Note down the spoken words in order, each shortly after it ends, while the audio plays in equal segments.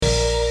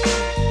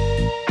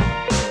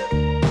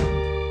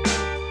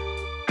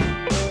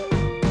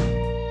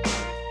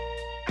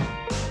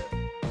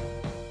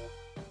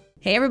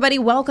Hey, everybody,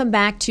 welcome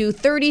back to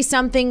 30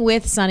 Something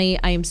with Sunny.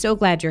 I am so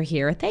glad you're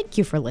here. Thank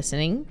you for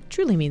listening.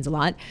 Truly means a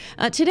lot.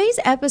 Today's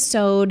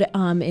episode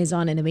is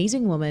on an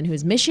amazing woman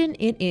whose mission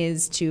it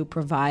is to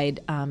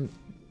provide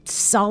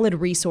solid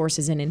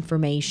resources and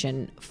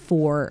information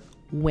for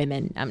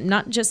women. I'm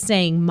not just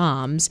saying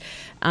moms,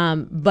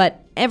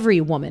 but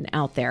every woman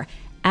out there.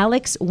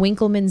 Alex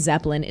Winkleman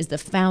Zeppelin is the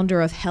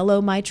founder of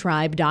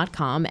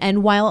HelloMyTribe.com,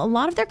 and while a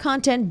lot of their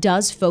content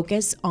does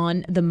focus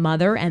on the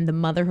mother and the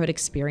motherhood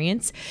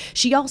experience,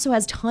 she also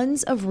has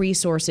tons of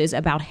resources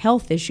about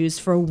health issues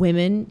for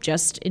women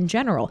just in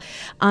general.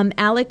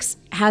 Alex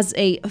has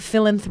a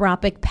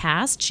philanthropic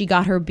past. She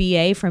got her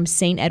BA from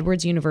St.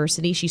 Edward's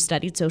University. She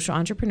studied social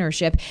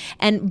entrepreneurship,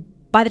 and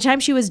by the time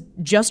she was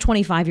just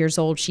 25 years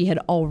old, she had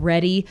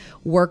already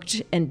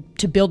worked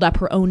to build up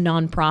her own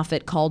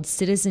nonprofit called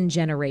Citizen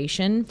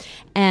Generation.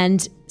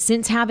 And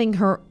since having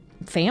her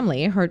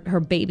family, her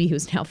baby,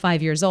 who's now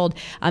 5 years old,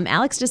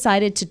 Alex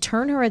decided to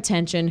turn her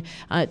attention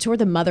toward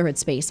the motherhood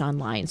space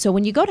online. So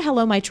when you go to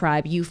Hello My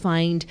Tribe, you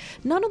find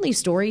not only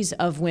stories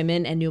of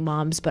women and new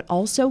moms, but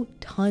also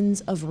tons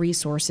of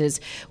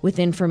resources with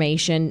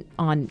information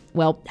on,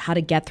 well, how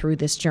to get through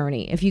this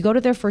journey. If you go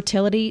to their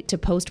fertility to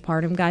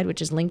postpartum guide,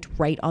 which is linked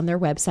right on their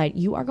website,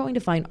 you are going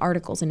to find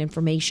articles and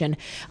information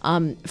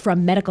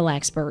from medical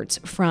experts,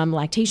 from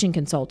lactation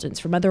consultants,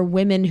 from other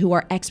women who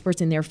are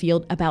experts in their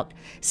field about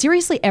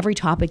seriously every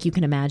topic you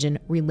can imagine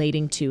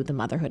relating to the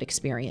motherhood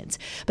experience.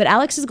 But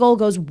Alex's goal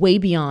goes way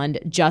beyond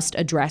just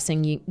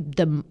addressing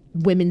the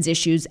women's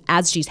issues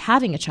as she's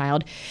having a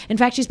child. In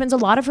fact, she spends a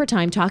lot of her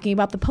time talking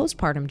about the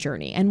postpartum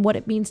journey and what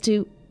it means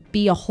to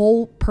be a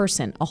whole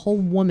person, a whole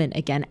woman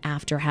again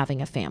after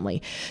having a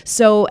family.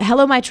 So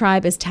Hello My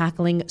Tribe is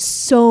tackling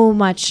so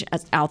much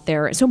out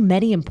there, so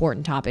many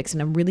important topics,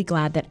 and I'm really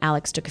glad that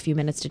Alex took a few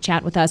minutes to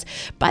chat with us.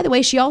 By the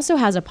way, she also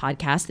has a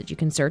podcast that you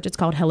can search. It's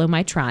called Hello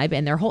My Tribe,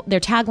 and their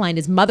tagline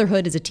is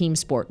 "Motherhood is a team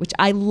sport," which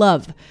I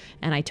love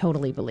and I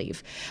totally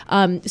believe.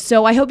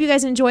 So I hope you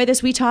guys enjoy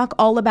this. We talk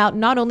all about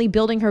not only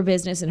building her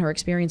business and her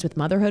experience with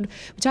motherhood,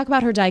 we talk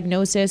about her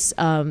diagnosis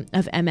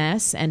of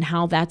MS and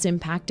how that's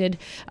impacted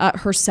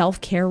her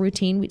self-care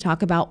routine. We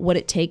talk about what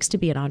it takes to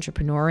be an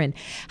entrepreneur and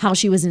how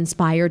she was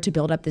inspired to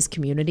build up this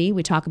community.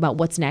 We talk about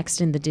what's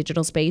next in the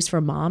digital space for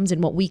moms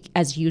and what we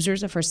as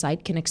users of her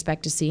site can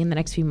expect to see in the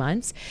next few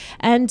months.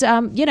 And,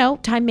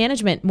 time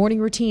management, morning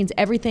routines,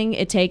 everything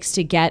it takes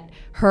to get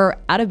her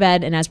out of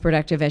bed and as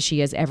productive as she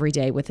is every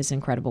day with this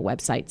incredible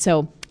website.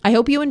 So I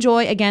hope you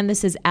enjoy. Again,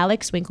 this is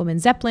Alex Winkleman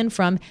Zeppelin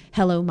from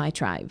Hello My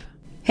Tribe.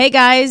 Hey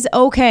guys,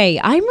 okay,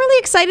 I'm really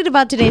excited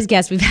about today's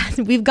guest.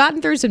 We've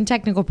gotten through some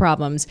technical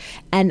problems,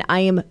 and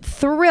I am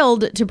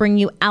thrilled to bring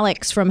you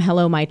Alex from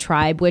Hello My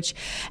Tribe, which,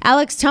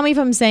 Alex, tell me if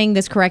I'm saying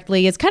this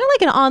correctly, it's kind of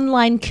like an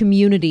online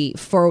community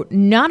for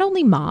not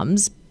only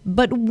moms,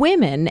 but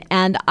women.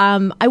 And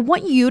I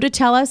want you to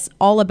tell us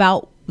all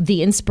about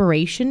the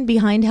inspiration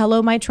behind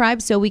Hello My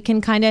Tribe so we can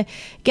kind of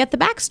get the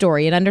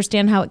backstory and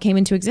understand how it came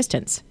into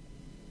existence.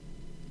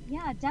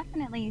 Yeah,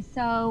 definitely.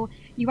 So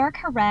you are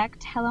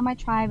correct. Hello My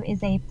Tribe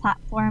is a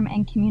platform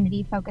and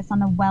community focused on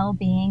the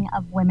well-being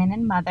of women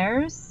and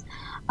mothers.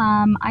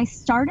 I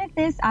started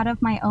this out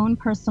of my own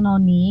personal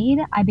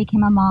need. I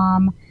became a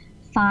mom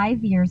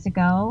 5 years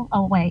ago.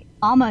 Oh, wait,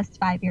 almost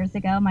 5 years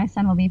ago. My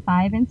son will be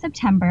 5 in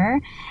September.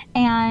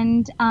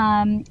 And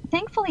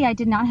thankfully, I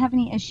did not have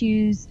any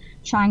issues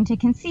trying to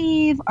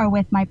conceive or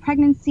with my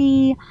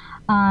pregnancy.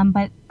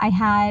 But I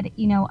had,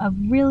 a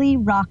really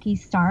rocky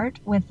start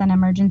with an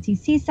emergency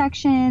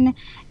C-section,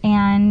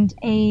 and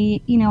I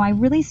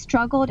really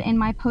struggled in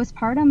my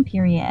postpartum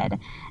period.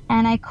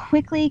 And I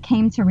quickly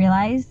came to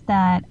realize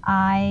that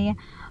I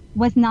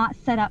was not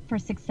set up for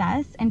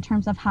success in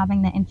terms of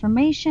having the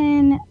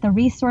information, the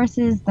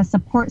resources, the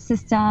support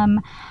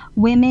system.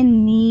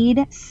 Women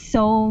need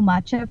so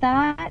much of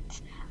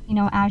that,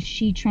 as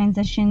she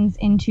transitions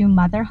into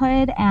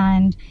motherhood,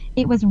 and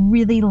it was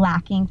really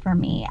lacking for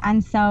me.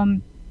 And so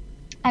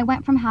I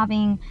went from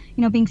having,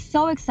 being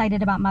so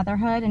excited about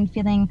motherhood and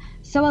feeling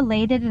so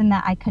elated in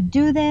that I could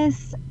do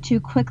this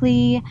to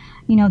quickly,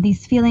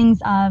 these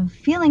feelings of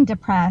feeling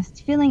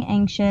depressed, feeling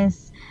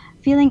anxious,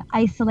 feeling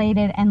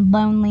isolated and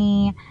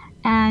lonely,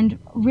 and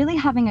really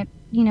having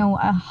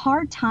a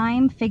hard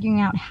time figuring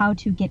out how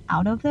to get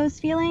out of those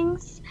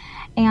feelings.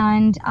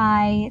 And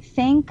I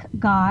thank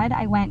God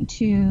I went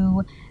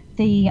to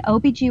the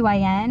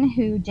OBGYN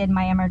who did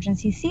my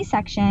emergency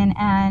C-section,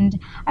 and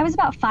I was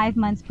about 5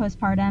 months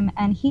postpartum,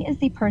 and he is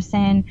the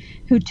person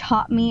who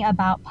taught me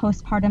about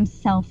postpartum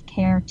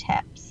self-care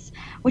tips,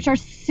 which are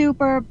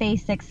super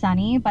basic,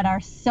 Sunny, but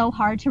are so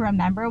hard to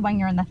remember when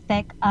you're in the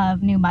thick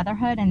of new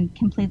motherhood and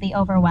completely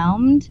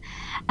overwhelmed.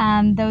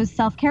 Those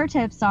self-care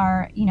tips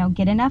are,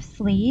 get enough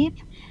sleep,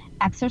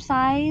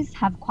 exercise,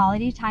 have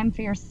quality time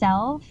for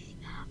yourself,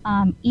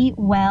 eat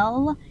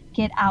well,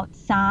 get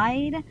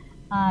outside,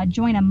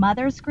 join a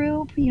mother's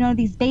group,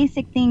 these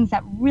basic things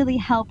that really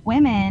help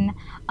women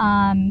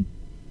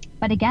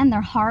But again,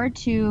 they're hard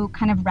to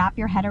kind of wrap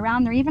your head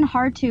around. They're even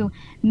hard to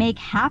make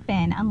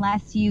happen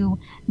unless you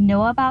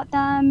know about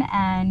them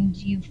and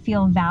you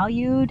feel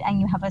valued and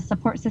you have a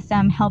support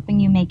system helping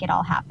you make it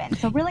all happen.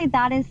 So really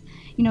that is,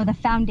 the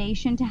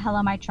foundation to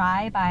Hello My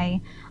Tribe.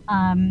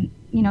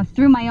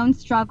 Through my own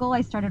struggle,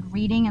 I started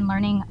reading and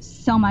learning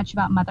so much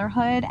about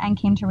motherhood and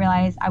came to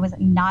realize I was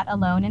not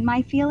alone in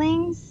my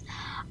feelings.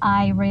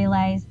 I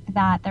realized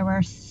that there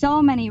were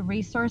so many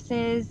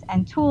resources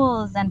and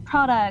tools and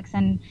products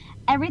and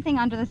everything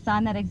under the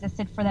sun that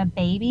existed for the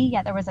baby,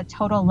 yet there was a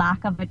total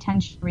lack of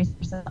attention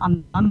resources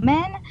on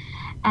women.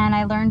 And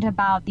I learned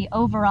about the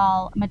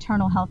overall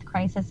maternal health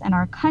crisis in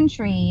our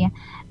country,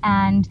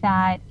 and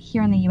that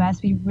here in the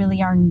US, we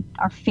really are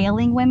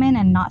failing women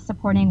and not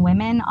supporting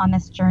women on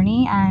this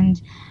journey.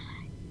 And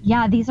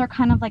yeah, these are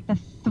kind of like the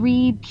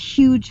three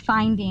huge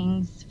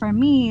findings for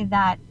me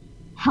that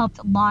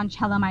helped launch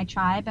Hello My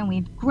Tribe, and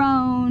we've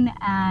grown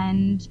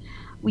and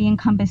we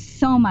encompass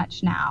so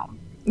much now.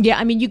 Yeah,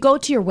 I mean, you go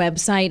to your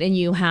website and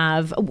you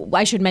have,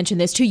 I should mention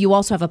this too, you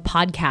also have a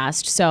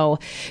podcast. So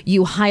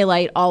you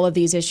highlight all of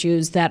these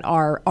issues that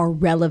are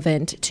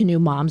relevant to new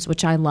moms,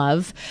 which I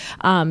love.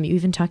 You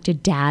even talk to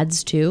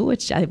dads too,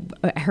 which I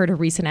heard a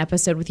recent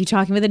episode with you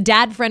talking with a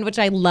dad friend, which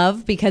I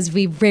love because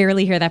we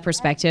rarely hear that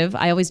perspective.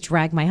 I always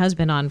drag my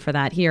husband on for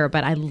that here,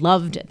 but I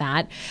loved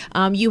that.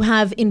 You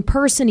have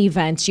in-person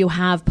events, you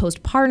have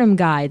postpartum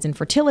guides and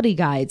fertility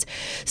guides.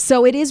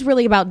 So it is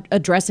really about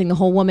addressing the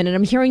whole woman. And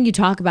I'm hearing you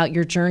talk about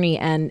your journey,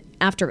 and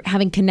after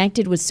having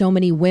connected with so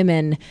many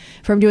women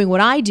from doing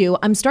what I do,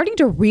 I'm starting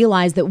to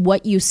realize that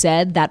what you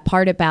said, that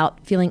part about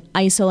feeling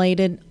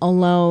isolated,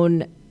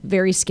 alone,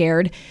 very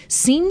scared,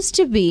 seems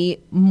to be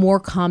more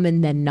common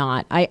than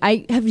not.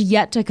 I have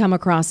yet to come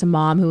across a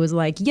mom who was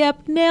like,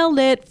 yep, nailed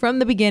it from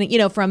the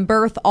beginning, from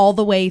birth all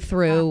the way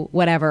through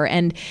whatever.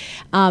 And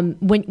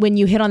when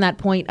you hit on that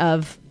point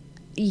of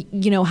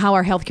how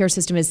our healthcare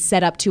system is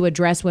set up to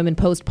address women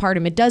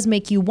postpartum, it does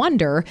make you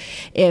wonder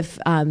if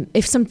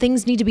some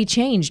things need to be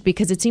changed,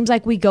 because it seems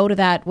like we go to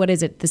that, what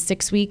is it, the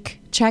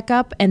 6-week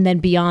checkup, and then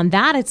beyond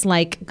that, it's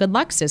like, good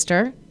luck,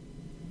 sister.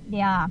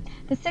 Yeah,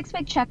 the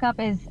 6-week checkup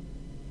is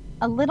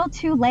a little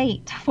too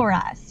late for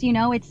us.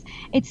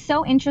 It's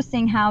so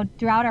interesting how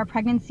throughout our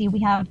pregnancy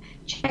we have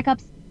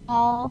checkups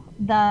all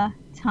the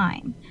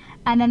time.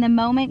 And then the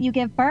moment you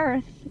give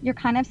birth, you're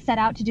kind of set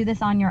out to do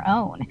this on your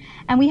own.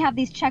 And we have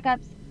these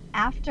checkups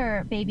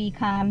after baby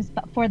comes,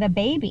 but for the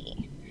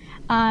baby.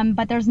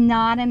 But there's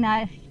not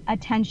enough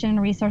attention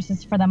and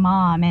resources for the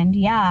mom. And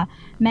yeah,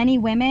 many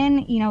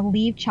women,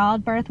 leave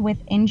childbirth with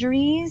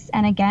injuries.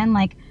 And again,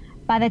 like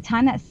by the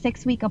time that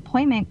 6-week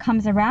appointment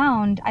comes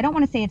around, I don't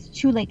want to say it's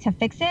too late to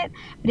fix it,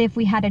 but if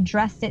we had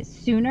addressed it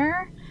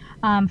sooner,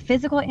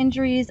 physical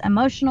injuries,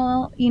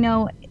 emotional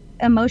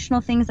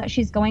things that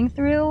she's going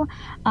through,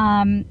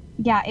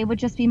 it would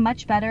just be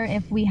much better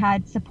if we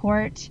had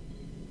support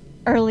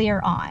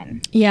earlier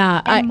on.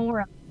 Yeah,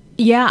 more.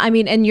 Yeah, I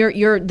mean, and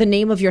your the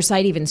name of your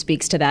site even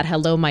speaks to that.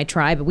 Hello, My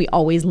Tribe. We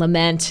always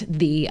lament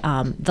the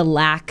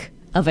lack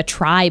of a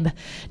tribe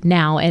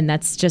now, and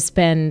that's just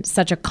been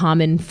such a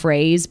common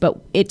phrase,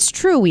 but it's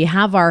true. We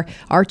have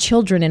our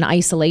children in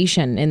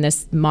isolation in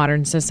this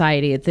modern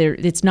society.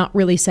 It's not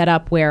really set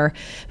up where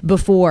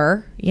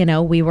before,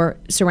 we were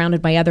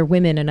surrounded by other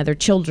women and other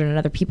children and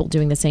other people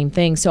doing the same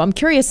thing. So I'm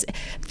curious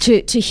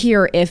to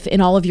hear if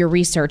in all of your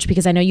research,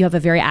 because I know you have a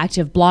very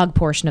active blog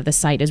portion of the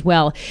site as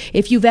well,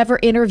 if you've ever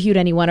interviewed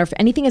anyone or if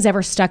anything has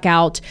ever stuck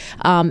out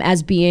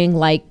as being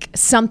like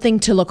something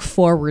to look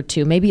forward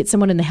to. Maybe it's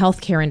someone in the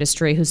healthcare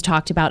industry who's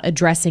talked about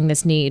addressing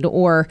this need,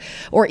 or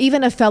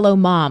even a fellow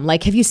mom.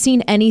 Like, have you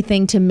seen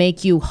anything to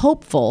make you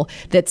hopeful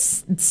that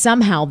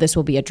somehow this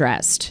will be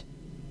addressed?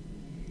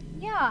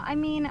 Yeah, I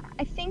mean,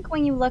 I think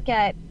when you look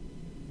at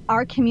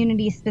our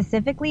community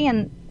specifically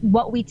and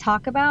what we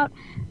talk about,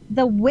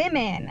 the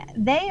women,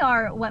 they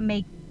are what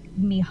make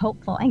me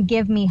hopeful and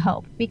give me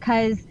hope,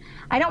 because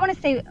I don't want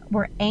to say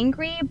we're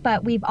angry,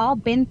 but we've all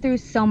been through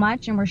so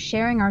much and we're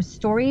sharing our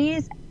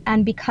stories,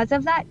 and because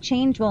of that,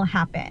 change will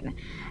happen.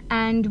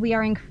 And we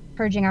are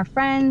encouraging our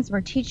friends, we're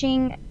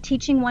teaching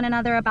one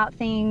another about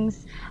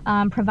things,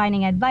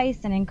 providing advice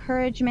and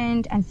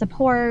encouragement and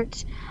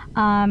support.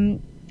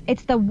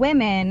 It's the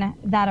women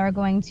that are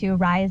going to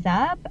rise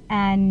up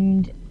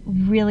and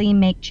really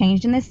make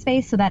change in this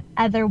space so that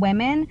other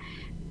women,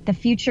 the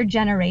future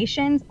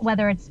generations,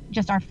 whether it's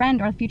just our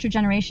friend or the future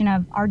generation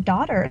of our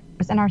daughters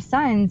and our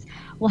sons,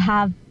 will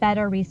have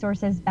better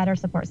resources, better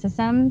support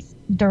systems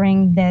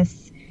during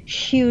this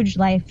huge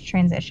life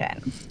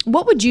transition.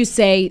 What would you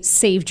say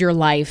saved your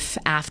life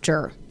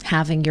after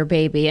having your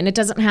baby? And it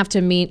doesn't have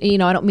to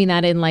mean, I don't mean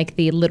that in like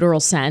the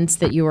literal sense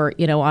that you were,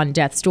 on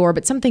death's door,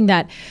 but something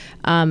that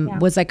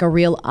was like a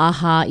real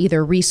aha,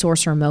 either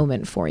resource or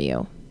moment for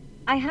you.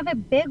 I have a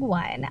big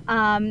one.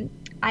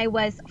 I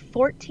was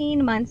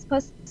 14 months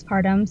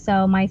postpartum,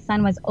 so my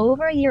son was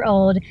over a year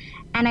old,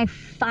 and I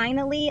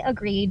finally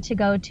agreed to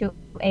go to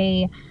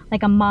a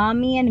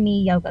Mommy and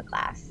Me yoga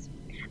class.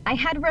 I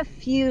had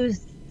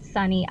refused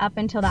Sunny up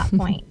until that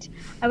point.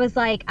 I was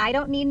like, I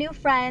don't need new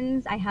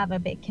friends. I have a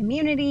big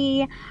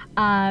community.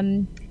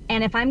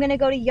 And if I'm going to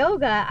go to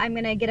yoga, I'm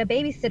going to get a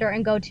babysitter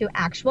and go to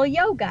actual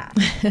yoga.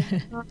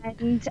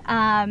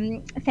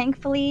 And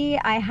thankfully,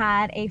 I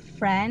had a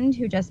friend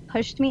who just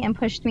pushed me and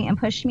pushed me and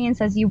pushed me and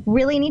says, you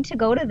really need to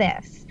go to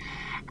this.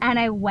 And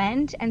I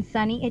went, and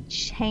Sunny, it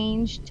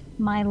changed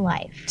my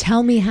life.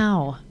 Tell me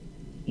how.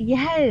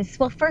 Yes.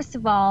 Well, first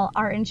of all,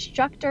 our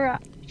instructor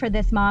for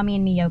this Mommy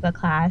and Me yoga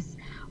class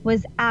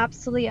was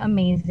absolutely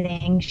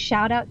amazing.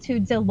 Shout out to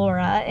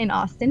Delora in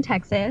Austin,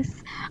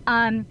 Texas.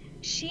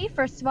 She,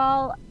 first of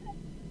all,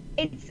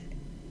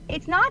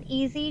 it's not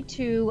easy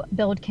to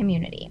build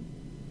community.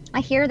 I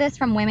hear this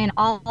from women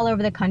all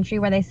over the country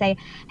where they say,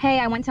 hey,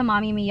 I went to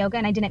Mommy and Me yoga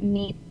and I didn't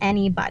meet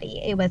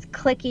anybody. It was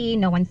cliquey.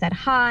 No one said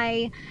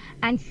hi.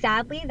 And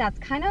sadly, that's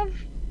kind of,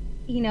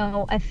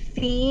 a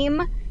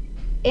theme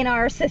in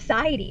our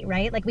society,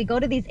 right? Like we go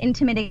to these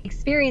intimate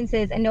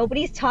experiences and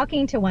nobody's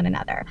talking to one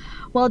another.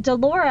 Well,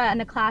 Delora and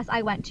the class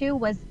I went to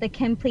was the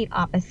complete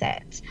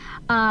opposite.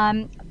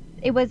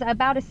 It was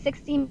about a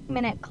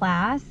 60-minute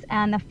class,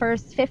 and the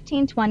first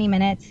 15, 20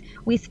 minutes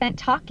we spent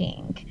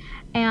talking.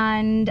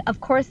 And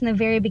of course, in the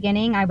very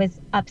beginning, I was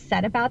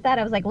upset about that.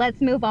 I was like,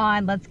 let's move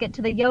on. Let's get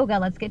to the yoga.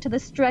 Let's get to the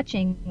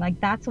stretching. Like,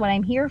 that's what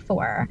I'm here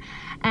for.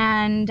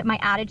 And my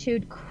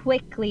attitude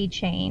quickly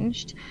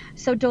changed.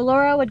 So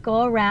Delora would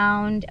go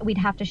around. We'd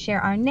have to share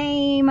our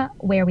name,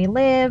 where we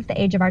live,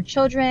 the age of our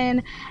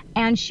children.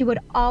 And she would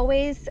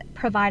always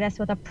provide us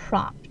with a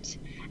prompt.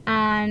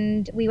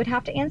 And we would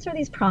have to answer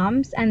these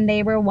prompts, and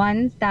they were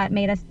ones that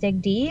made us dig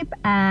deep.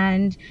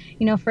 And,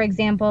 for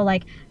example,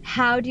 like,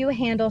 how do you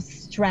handle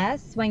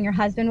stress when your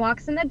husband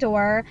walks in the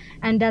door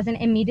and doesn't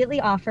immediately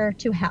offer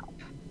to help?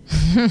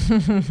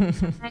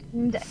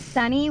 And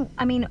Sunny,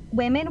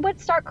 women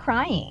would start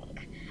crying.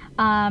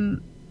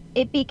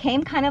 It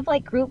became kind of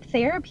like group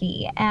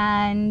therapy.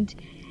 And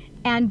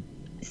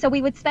so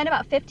we would spend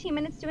about 15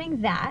 minutes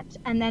doing that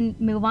and then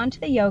move on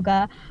to the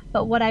yoga.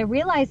 But what I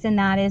realized in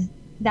that is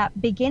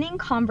that beginning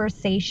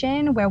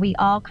conversation where we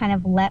all kind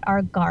of let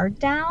our guard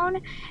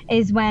down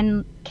is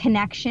when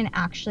connection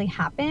actually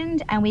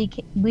happened, and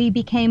we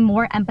became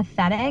more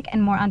empathetic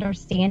and more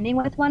understanding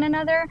with one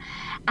another.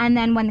 And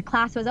then when the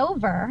class was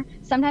over,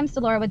 sometimes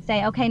Delora would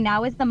say, okay,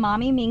 now is the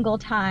mommy mingle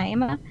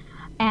time,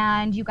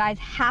 and you guys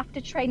have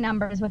to trade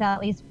numbers with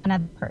at least one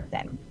other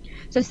person.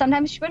 So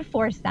sometimes she would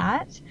force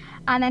that.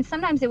 And then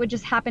sometimes it would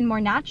just happen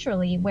more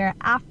naturally, where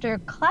after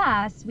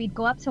class, we'd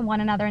go up to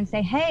one another and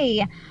say,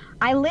 hey,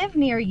 I live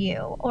near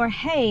you, or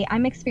hey,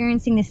 I'm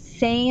experiencing the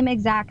same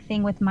exact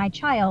thing with my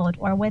child,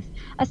 or with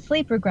a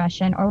sleep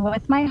regression, or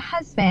with my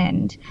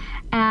husband.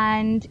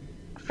 And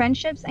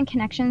friendships and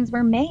connections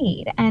were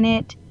made, and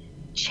it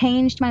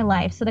changed my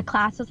life. So the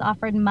class was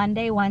offered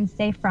Monday,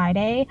 Wednesday,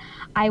 Friday.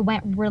 I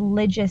went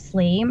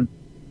religiously.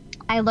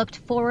 I looked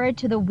forward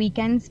to the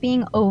weekends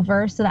being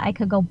over so that I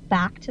could go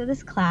back to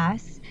this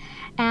class.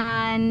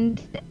 And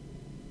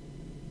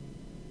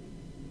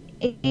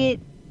it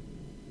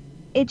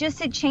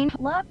changed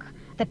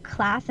the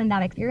class and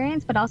that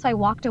experience, but also I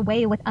walked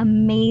away with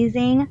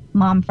amazing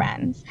mom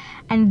friends,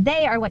 and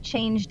they are what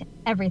changed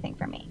everything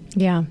for me.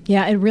 Yeah,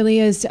 it really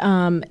is.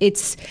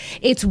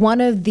 It's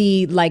one of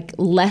the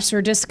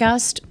lesser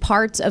discussed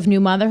parts of new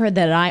motherhood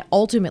that I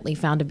ultimately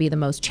found to be the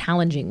most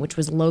challenging, which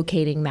was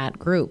locating that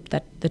group,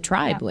 the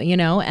tribe,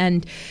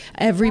 and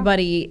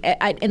everybody.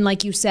 And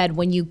like you said,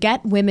 when you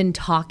get women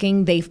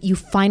talking, you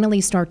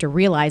finally start to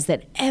realize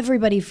that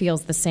everybody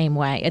feels the same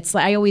way. It's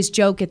I always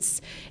joke,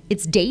 it's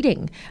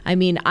dating.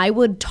 I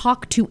would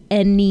talk to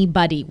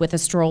anybody with a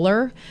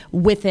stroller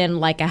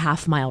within a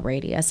half-mile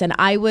radius, and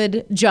I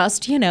would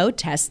just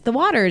test the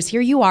waters.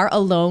 Here you are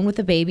alone with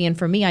a baby. And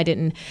for me, I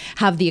didn't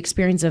have the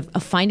experience of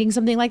finding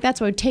something like that.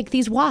 So I would take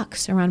these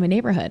walks around my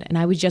neighborhood, and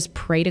I would just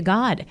pray to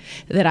God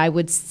that I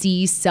would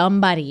see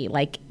somebody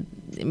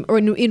or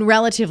in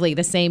relatively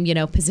the same,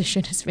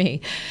 position as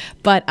me.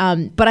 But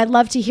I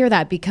love to hear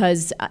that,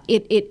 because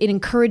it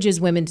encourages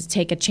women to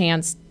take a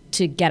chance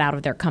to get out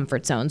of their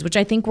comfort zones, which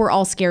I think we're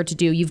all scared to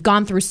do. You've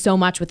gone through so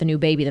much with a new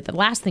baby that the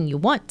last thing you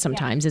want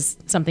sometimes is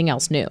something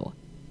else new.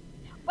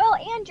 Well,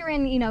 and you're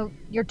in,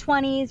 your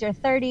 20s, your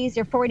 30s,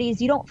 your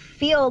 40s. You don't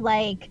feel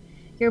like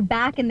you're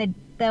back in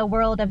the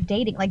world of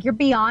dating. Like, you're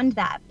beyond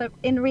that. But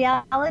in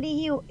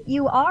reality,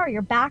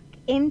 you're back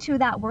into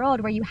that world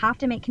where you have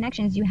to make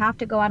connections. You have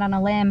to go out on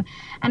a limb.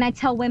 And I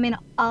tell women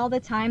all the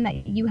time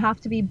that you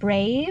have to be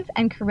brave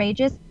and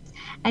courageous,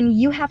 and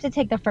you have to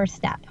take the first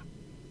step.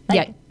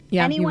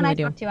 Yeah, anyone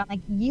really I talk to, I'm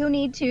like, you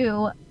need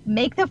to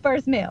make the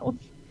first move.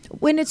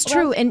 When it's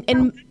true.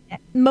 And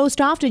most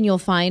often you'll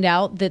find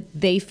out that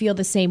they feel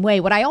the same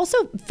way. What I also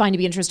find to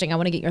be interesting, I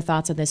want to get your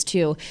thoughts on this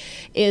too,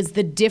 is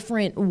the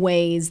different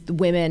ways the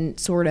women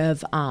sort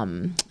of, I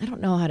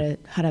don't know how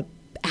to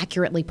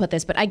accurately put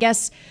this, but I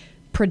guess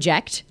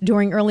project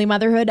during early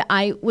motherhood.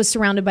 I was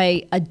surrounded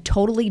by a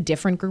totally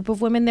different group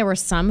of women. There were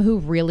some who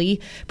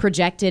really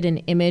projected an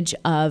image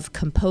of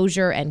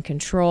composure and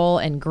control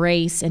and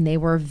grace, and they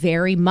were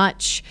very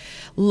much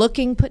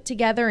looking put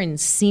together and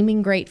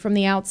seeming great from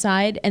the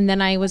outside. And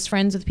then I was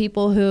friends with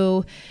people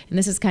who, and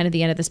this is kind of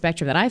the end of the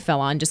spectrum that I fell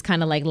on, just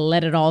kind of like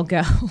let it all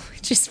go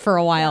just for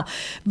a while.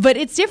 But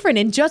it's different.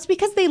 And just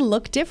because they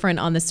look different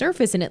on the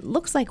surface and it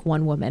looks like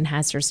one woman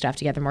has her stuff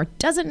together more,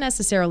 doesn't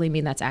necessarily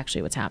mean that's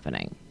actually what's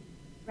happening.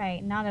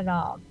 Right, not at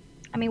all.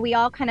 I mean, we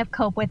all kind of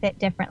cope with it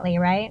differently,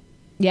 right?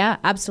 Yeah,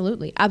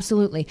 absolutely.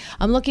 Absolutely.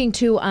 I'm looking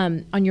to,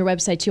 on your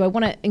website too, I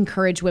want to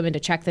encourage women to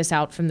check this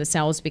out from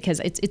themselves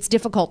because it's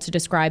difficult to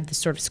describe the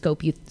sort of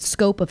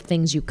scope of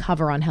things you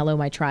cover on Hello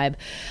My Tribe.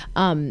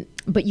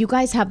 But you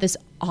guys have this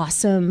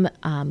awesome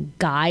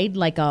guide,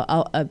 like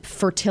a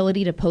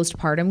fertility to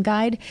postpartum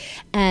guide.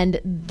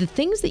 And the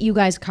things that you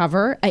guys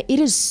cover, it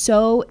is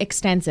so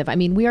extensive. I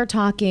mean, we are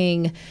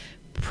talking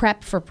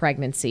prep for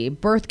pregnancy,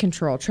 birth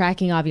control,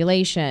 tracking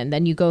ovulation.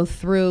 Then you go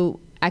through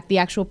the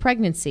actual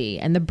pregnancy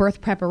and the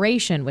birth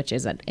preparation, which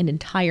is an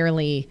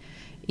entirely,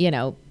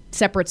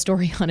 separate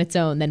story on its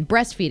own. Then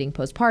breastfeeding,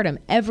 postpartum,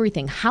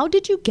 everything. How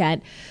did you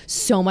get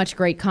so much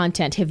great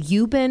content? Have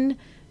you been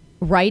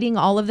writing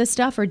all of this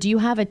stuff, or do you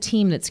have a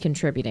team that's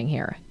contributing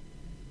here?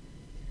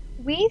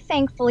 We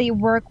thankfully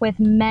work with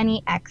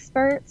many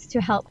experts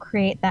to help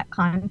create that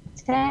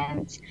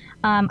content.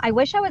 I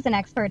wish I was an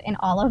expert in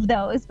all of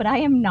those, but I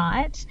am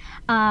not.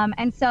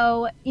 And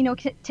so,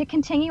 to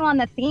continue on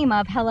the theme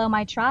of Hello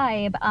My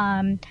Tribe,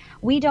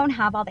 we don't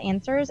have all the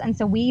answers. And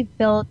so we've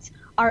built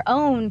our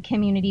own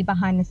community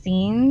behind the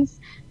scenes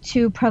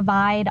to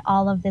provide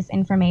all of this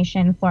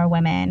information for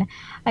women.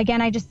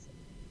 Again, I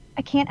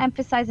can't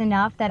emphasize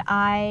enough that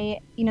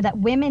that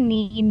women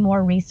need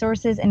more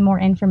resources and more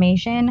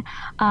information.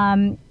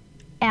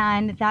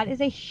 And that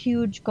is a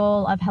huge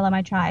goal of Hello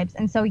My Tribes.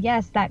 And so,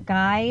 yes, that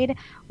guide,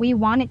 we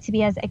want it to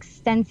be as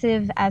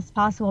extensive as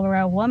possible where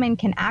a woman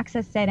can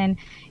access it. And,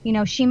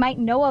 she might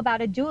know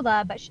about a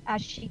doula, but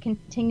as she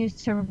continues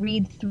to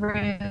read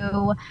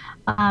through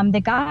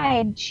the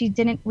guide, she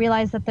didn't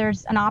realize that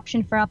there's an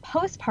option for a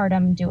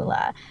postpartum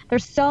doula.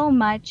 There's so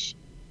much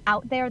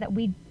out there that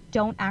we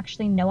don't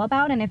actually know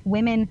about. And if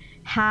women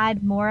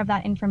had more of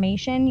that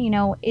information,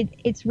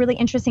 it's really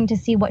interesting to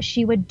see what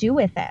she would do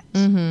with it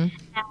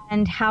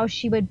and how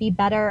she would be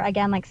better,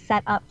 again, like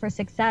set up for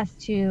success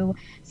to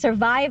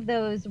survive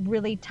those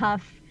really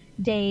tough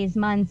days,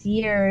 months,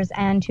 years,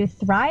 and to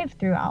thrive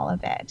through all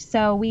of it.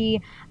 So we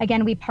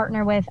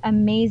partner with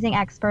amazing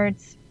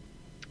experts,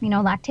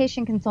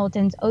 lactation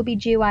consultants,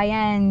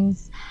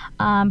 OBGYNs,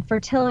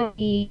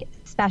 fertility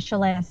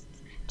specialists,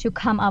 to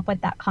come up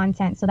with that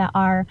content so that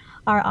our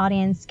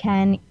audience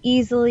can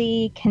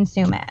easily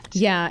consume it.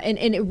 Yeah, and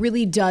it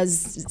really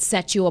does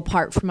set you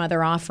apart from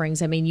other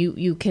offerings. I mean,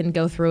 you can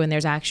go through and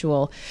there's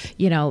actual,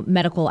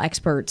 medical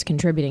experts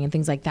contributing and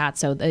things like that.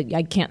 So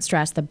I can't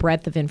stress the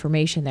breadth of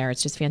information there.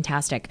 It's just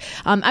fantastic.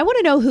 I want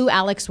to know who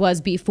Alex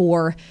was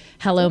before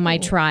Hello My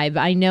Tribe.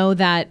 I know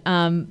that,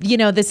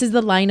 this is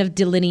the line of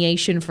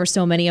delineation for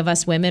so many of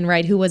us women,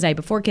 right? Who was I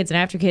before kids and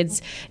after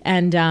kids?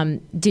 And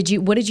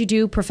what did you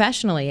do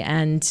professionally?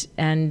 And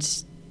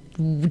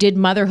did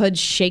motherhood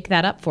shake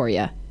that up for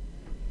you?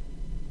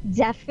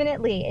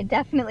 Definitely. It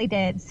definitely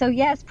did. So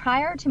yes,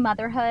 prior to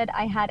motherhood,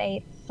 I had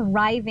a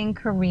thriving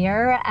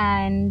career,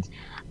 and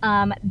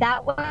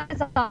that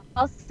was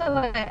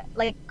also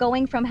like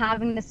going from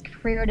having this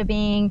career to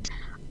being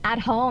at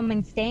home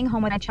and staying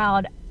home with my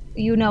child,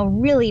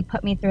 really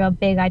put me through a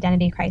big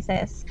identity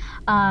crisis.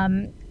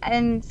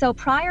 And so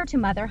prior to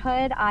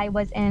motherhood, I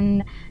was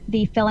in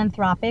the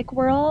philanthropic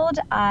world.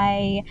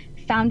 I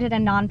founded a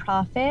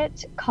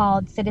nonprofit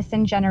called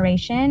Citizen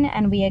Generation,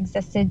 and we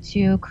existed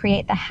to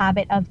create the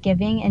habit of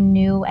giving in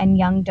new and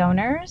young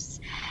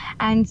donors.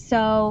 And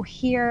so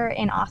here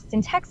in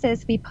Austin,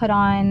 Texas, we put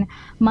on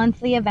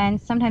monthly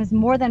events, sometimes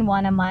more than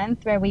one a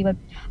month, where we would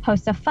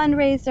host a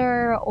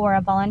fundraiser or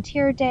a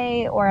volunteer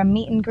day or a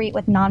meet and greet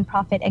with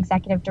nonprofit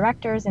executive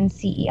directors and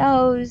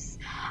CEOs.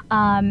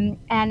 And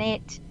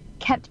it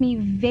kept me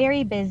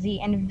very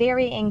busy and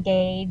very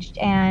engaged.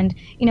 And,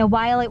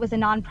 while it was a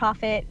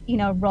nonprofit,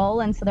 role,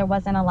 and so there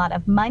wasn't a lot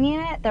of money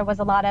in it, there was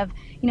a lot of,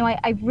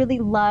 I really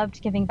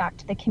loved giving back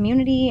to the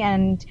community,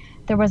 and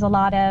there was a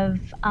lot of,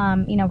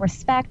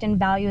 respect and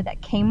value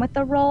that came with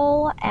the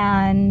role.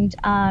 And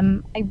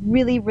I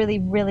really, really,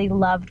 really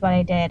loved what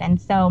I did.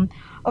 And so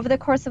over the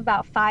course of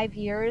about 5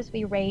 years,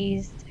 we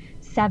raised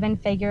 7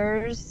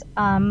 figures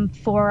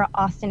for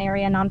Austin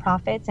area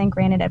nonprofits and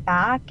granted it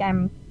back.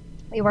 And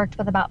we worked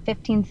with about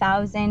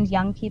 15,000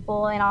 young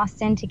people in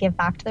Austin to give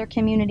back to their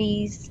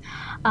communities.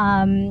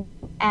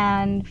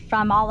 And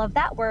from all of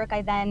that work,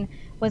 I then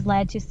was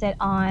led to sit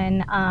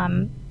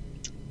on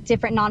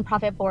different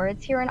nonprofit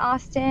boards here in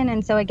Austin.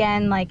 And so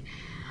again,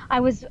 I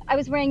was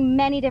wearing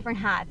many different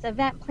hats: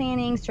 event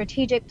planning,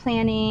 strategic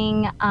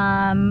planning,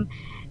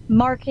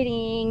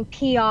 marketing,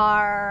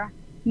 PR,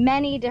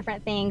 many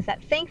different things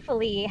that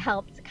thankfully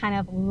helped kind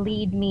of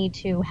lead me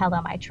to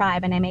Hello My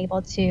Tribe. And I'm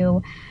able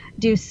to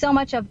do so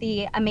much of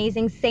the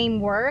amazing same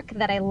work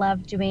that I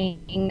love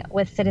doing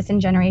with Citizen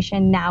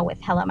Generation now with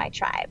Hello My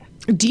Tribe.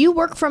 Do you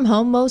work from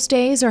home most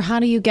days, or how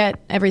do you get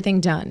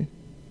everything done?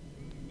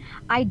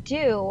 I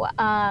do.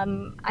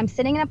 I'm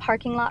sitting in a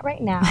parking lot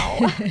right now.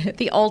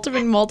 The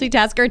ultimate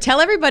multitasker. Tell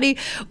everybody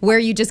where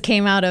you just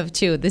came out of,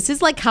 too. This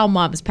is like how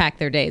moms pack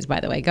their days, by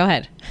the way. Go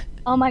ahead.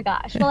 Oh my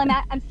gosh. Well,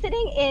 I'm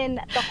sitting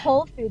in the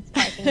Whole Foods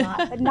parking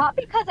lot, but not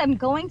because I'm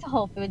going to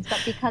Whole Foods,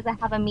 but because I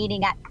have a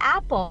meeting at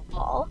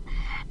Apple.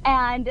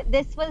 And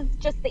this was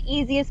just the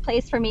easiest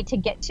place for me to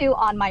get to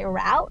on my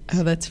route.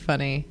 Oh, that's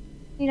funny.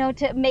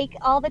 To make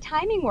all the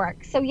timing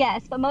work. So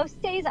yes, but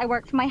most days I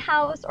work from my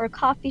house or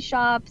coffee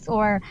shops,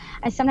 or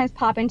I sometimes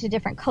pop into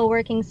different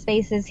co-working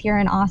spaces here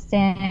in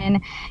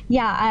Austin.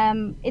 Yeah,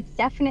 it's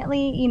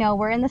definitely,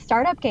 we're in the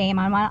startup game.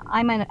 I'm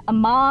a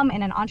mom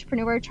and an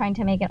entrepreneur trying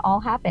to make it all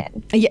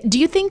happen. Yeah. Do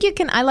you think you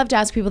can, I love to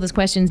ask people this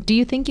question, do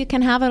you think you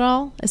can have it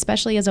all,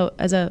 especially as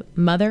a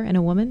mother and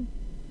a woman?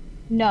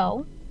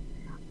 No.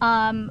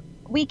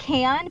 We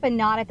can, but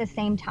not at the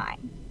same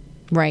time.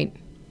 Right.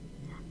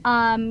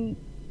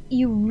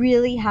 You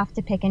really have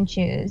to pick and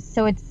choose.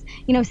 So it's,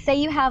 say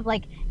you have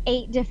like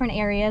 8 different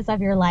areas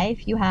of your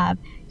life. You have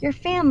your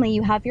family,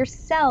 you have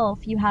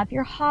yourself, you have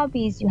your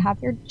hobbies, you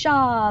have your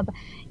job,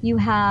 you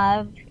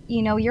have,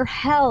 your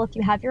health,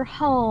 you have your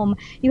home,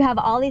 you have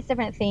all these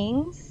different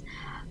things.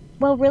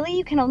 Well, really,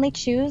 you can only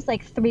choose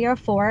like 3 or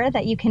 4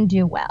 that you can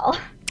do well.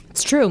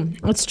 It's true.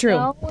 It's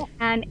true.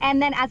 And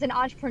then as an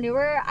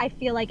entrepreneur, I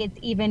feel like it's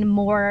even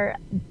more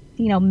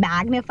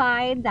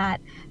magnified,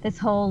 that this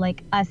whole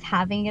like us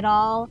having it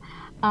all.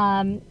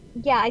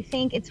 I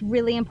think it's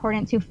really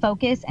important to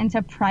focus and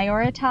to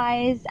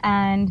prioritize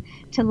and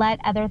to let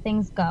other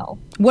things go.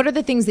 What are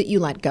the things that you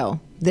let go,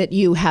 that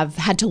you have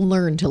had to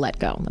learn to let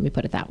go? Let me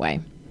put it that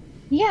way.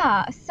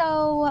 Yeah.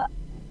 So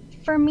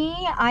for me,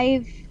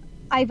 I've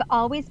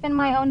always been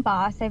my own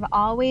boss. I've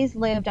always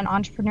lived an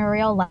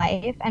entrepreneurial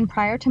life. And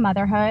prior to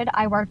motherhood,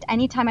 I worked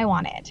anytime I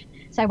wanted.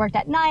 So I worked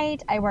at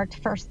night, I worked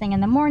first thing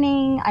in the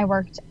morning, I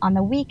worked on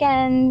the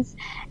weekends,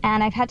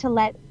 and I've had to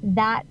let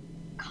that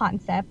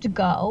concept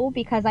go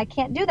because I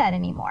can't do that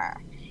anymore.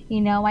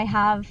 I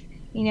have,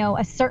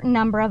 a certain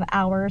number of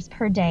hours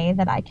per day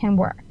that I can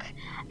work.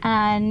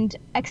 And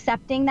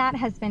accepting that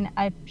has been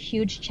a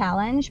huge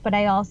challenge, but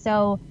I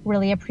also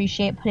really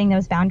appreciate putting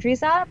those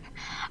boundaries up.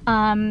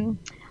 I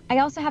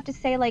also have to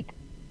say,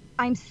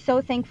 I'm so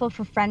thankful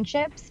for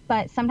friendships,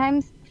 but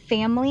sometimes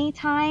family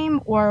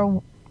time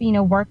or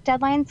work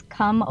deadlines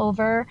come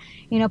over,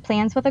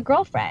 plans with a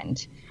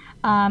girlfriend.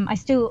 I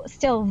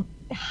still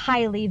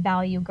highly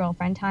value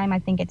girlfriend time. I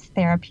think it's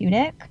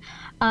therapeutic.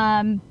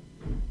 And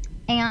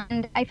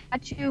I've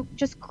had to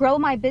just grow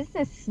my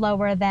business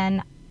slower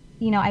than,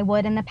 I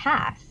would in the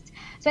past.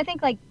 So I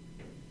think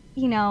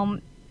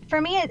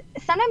for me,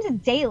 sometimes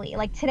it's daily.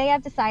 Like today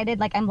I've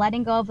decided I'm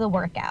letting go of the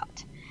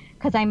workout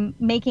because I'm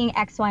making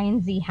X, Y,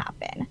 and Z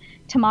happen.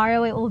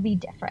 Tomorrow it will be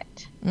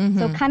different. Mm-hmm.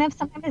 So kind of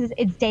sometimes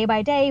it's day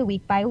by day,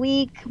 week by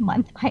week,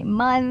 month by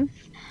month.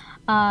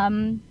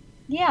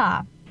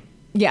 Yeah.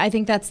 Yeah, I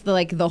think that's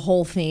the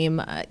whole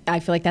theme. I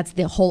feel like that's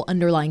the whole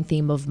underlying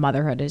theme of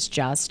motherhood is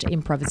just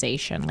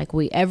improvisation.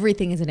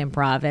 Everything is an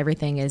improv,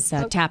 everything is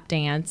tap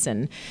dance,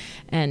 and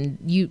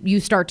you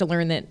start to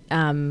learn that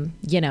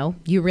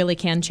you really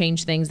can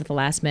change things at the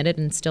last minute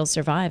and still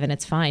survive, and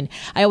it's fine.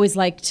 I always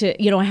like to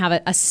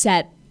have a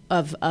set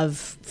of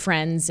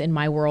friends in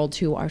my world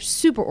who are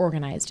super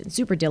organized and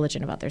super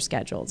diligent about their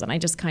schedules. And I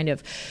just kind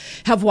of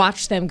have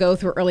watched them go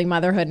through early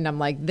motherhood, and I'm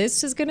like,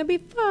 this is going to be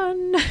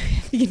fun.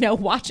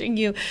 Watching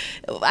you.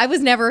 I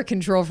was never a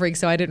control freak,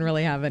 so I didn't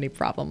really have any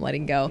problem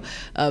letting go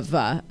of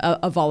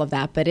all of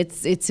that. But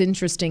it's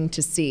interesting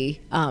to see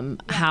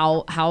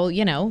how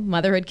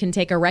motherhood can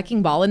take a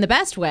wrecking ball in the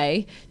best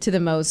way to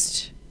the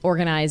most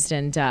organized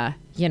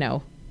and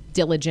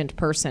diligent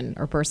person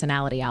or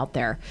personality out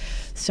there.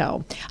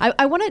 So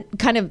I want to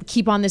kind of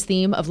keep on this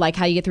theme of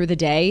how you get through the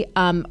day.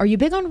 Are you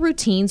big on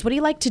routines? What do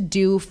you like to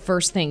do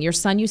first thing? Your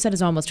son, you said,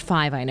 is almost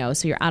 5, I know,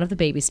 so you're out of the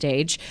baby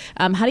stage.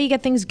 How do you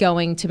get things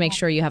going to make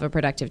sure you have a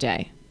productive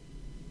day?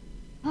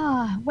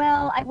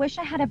 Well, I wish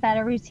I had a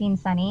better routine,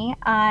 Sunny.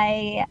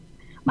 My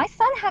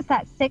son has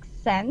that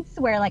sixth sense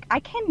where I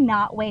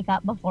cannot wake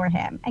up before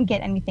him and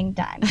get anything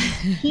done.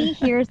 He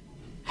hears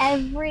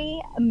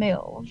every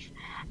move.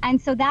 And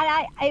so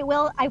that I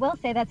will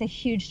say that's a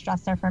huge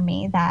stressor for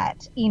me,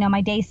 that,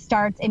 my day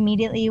starts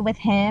immediately with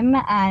him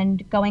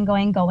and going. But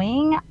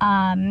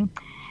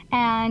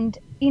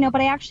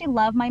I actually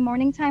love my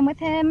morning time with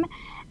him.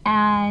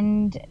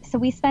 And so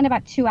we spend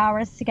about 2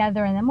 hours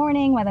together in the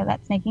morning, whether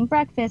that's making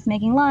breakfast,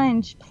 making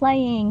lunch,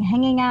 playing,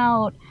 hanging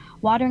out,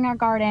 watering our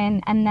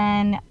garden, and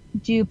then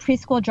do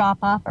preschool drop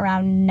off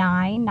around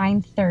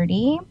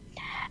 9:30.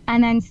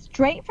 And then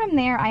straight from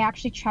there, I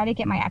actually try to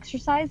get my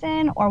exercise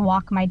in or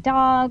walk my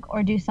dog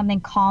or do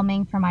something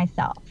calming for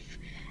myself.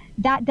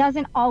 That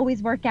doesn't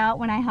always work out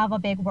when I have a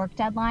big work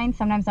deadline.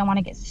 Sometimes I want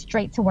to get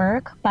straight to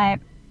work. But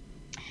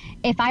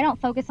if I don't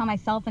focus on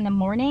myself in the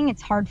morning,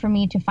 it's hard for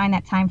me to find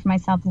that time for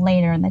myself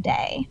later in the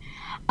day.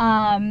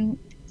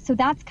 So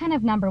that's kind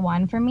of number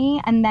one for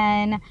me. And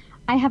then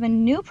I have a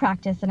new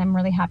practice that I'm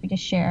really happy to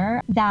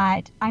share,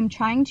 that I'm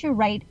trying to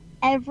write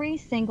every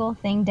single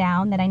thing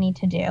down that I need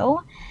to do.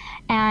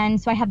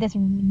 And so I have this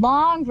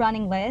long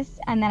running list,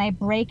 and then I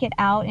break it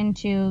out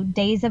into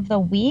days of the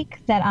week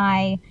that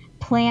I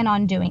plan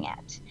on doing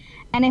it.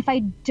 And if I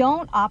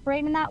don't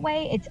operate in that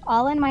way, it's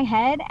all in my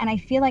head, and I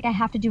feel like I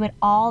have to do it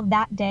all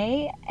that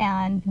day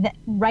and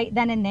right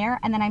then and there,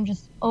 and then I'm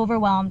just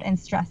overwhelmed and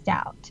stressed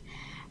out.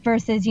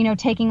 Versus,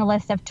 taking a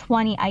list of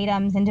 20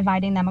 items and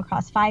dividing them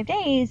across 5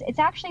 days, it's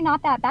actually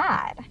not that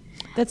bad.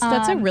 That's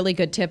a really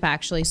good tip,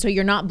 actually. So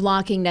you're not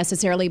blocking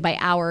necessarily by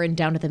hour and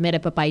down to the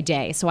minute, but by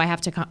day. So I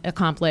have to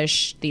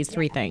accomplish these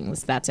 3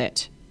 things. That's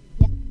it.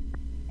 Yeah,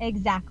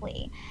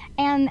 exactly.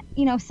 And,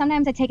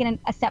 sometimes I take it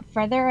a step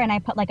further and I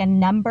put like a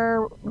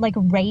number, like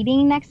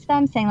rating next to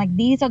them, saying like,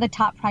 these are the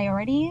top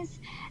priorities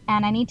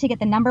and I need to get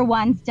the number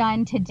ones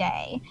done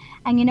today.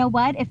 And you know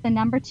what? If the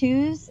number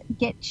twos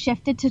get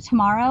shifted to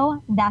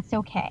tomorrow, that's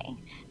okay.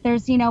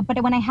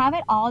 But when I have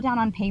it all down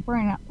on paper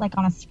and like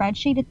on a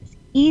spreadsheet, it's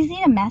easy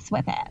to mess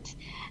with it.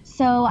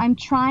 So I'm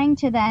trying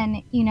to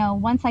then,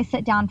 once I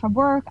sit down for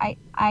work,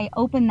 I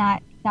open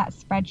that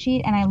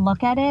spreadsheet and I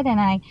look at it and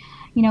I,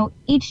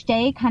 each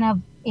day kind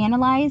of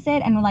analyze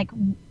it and like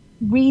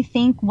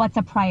rethink what's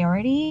a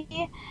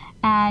priority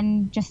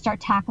and just start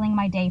tackling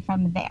my day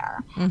from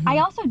there. Mm-hmm. I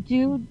also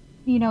do,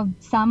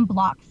 some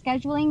block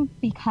scheduling,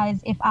 because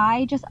if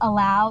I just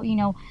allow,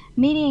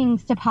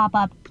 meetings to pop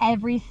up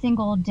every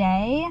single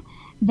day,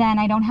 then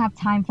I don't have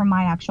time for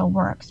my actual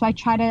work. So I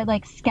try to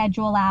like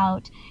schedule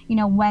out,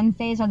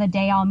 Wednesdays are the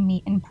day I'll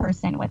meet in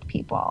person with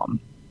people,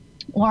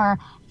 or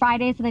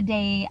Fridays are the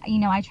day,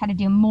 I try to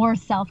do more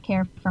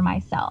self-care for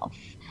myself.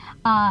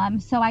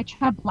 So I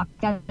try to block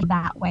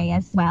that way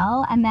as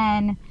well. And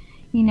then,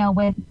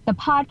 with the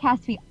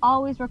podcast, we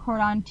always record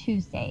on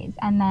Tuesdays.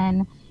 And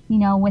then,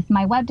 with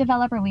my web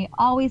developer, we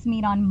always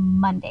meet on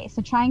Monday.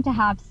 So trying to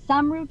have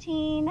some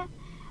routine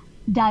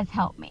does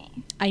help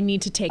me. I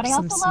need to take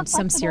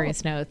some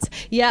serious notes.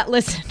 Yeah,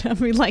 listen, I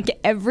mean, like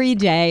every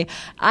day,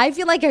 I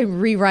feel like I'm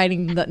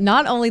rewriting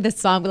not only the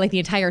song, but like the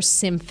entire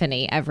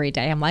symphony every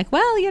day. I'm like,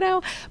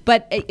 well,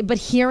 but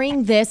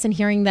hearing this and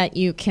hearing that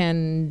you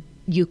can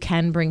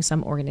bring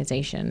some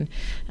organization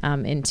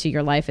into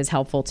your life is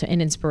helpful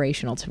and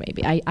inspirational to me.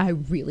 I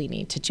really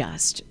need to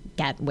just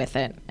get with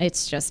it. It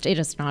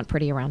is not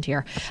pretty around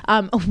here.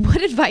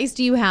 What advice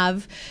do you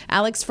have,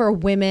 Alex, for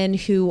women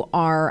who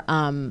are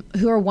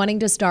wanting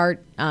to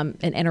start an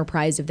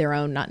enterprise of their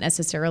own, not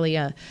necessarily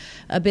a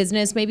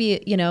business, maybe,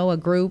 a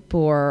group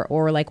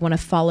or like want to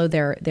follow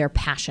their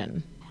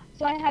passion?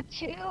 So I have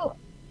 2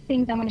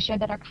 things I'm going to share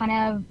that are kind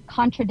of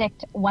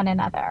contradict one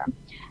another.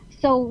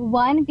 So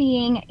one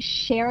being,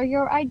 share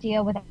your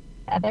idea with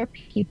other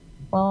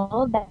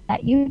people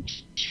that you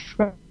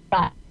trust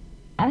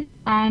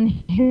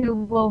and who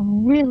will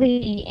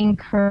really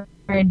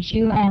encourage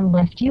you and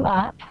lift you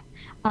up.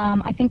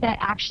 I think that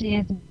actually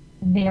is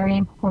very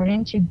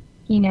important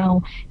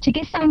to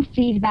get some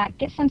feedback,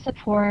 get some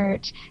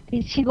support.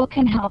 These people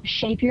can help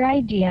shape your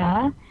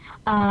idea.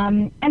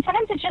 And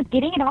sometimes it's just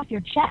getting it off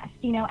your chest,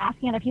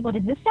 asking other people,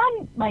 does this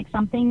sound like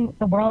something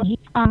the world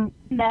needs?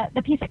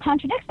 The piece that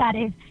contradicts that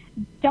is,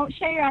 don't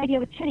share your idea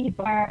with 2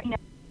 people where,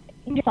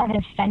 you just are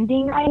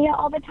defending your idea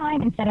all the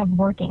time instead of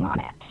working on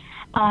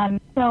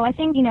it. So I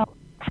think,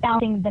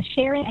 balancing the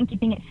sharing and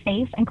keeping it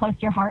safe and close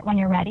to your heart when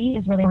you're ready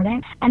is really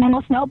important. And then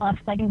we'll snowball,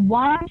 like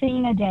one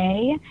thing a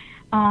day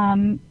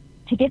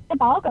to get the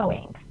ball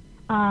going.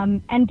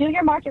 And do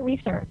your market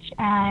research,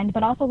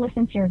 but also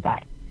listen to your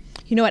gut.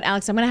 You know what,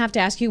 Alex, I'm going to have to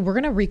ask you, we're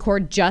going to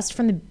record just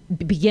from the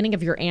beginning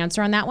of your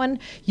answer on that one.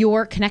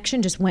 Your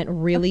connection just went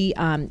really,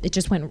 it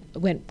just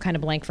went kind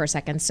of blank for a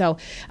second. So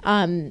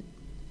I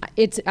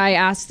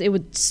asked, it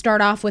would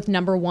start off with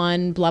number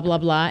 1, blah, blah,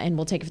 blah, and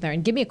we'll take it from there.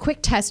 And give me a quick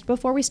test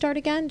before we start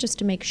again, just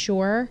to make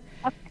sure.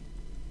 Okay.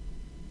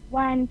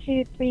 1,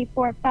 2, 3,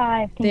 4,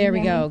 5. There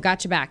we go.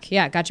 Got you back.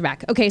 Yeah, got you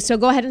back. Okay, so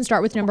go ahead and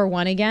start with number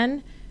 1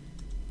 again.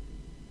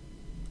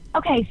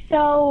 Okay,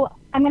 so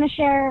I'm going to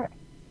share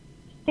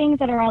things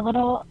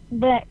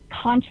that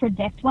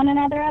contradict one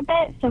another a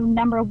bit. So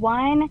number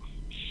 1,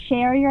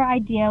 share your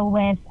idea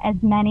with as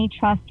many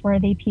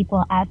trustworthy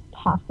people as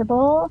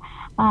possible.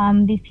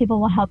 These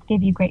people will help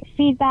give you great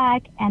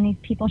feedback, and these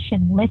people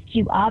should lift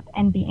you up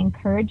and be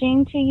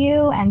encouraging to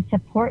you and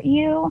support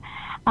you.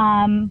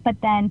 But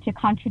then to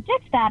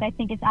contradict that, I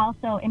think it's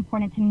also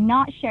important to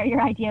not share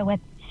your idea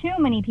with too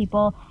many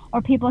people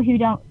or people who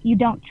you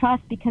don't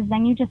trust, because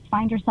then you just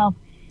find yourself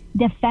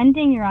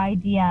defending your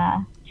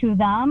idea to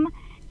them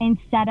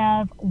instead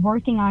of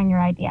working on your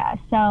idea.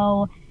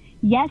 So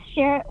yes,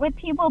 share it with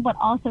people, but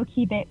also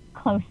keep it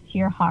close to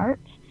your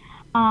heart.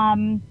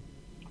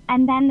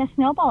 And then the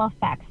snowball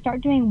effect,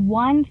 start doing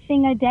one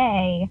thing a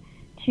day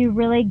to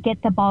really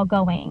get the ball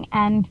going.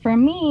 And for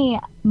me,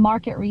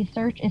 market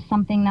research is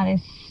something that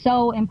is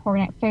so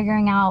important,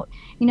 figuring out,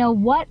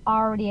 what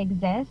already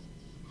exists,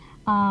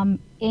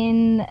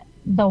 in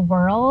the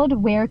world,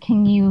 where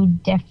can you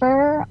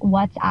differ,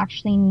 what's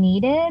actually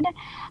needed,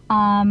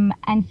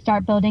 and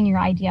start building your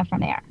idea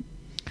from there.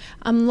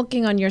 I'm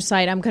looking on your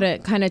site. I'm going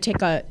to kind of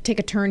take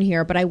a turn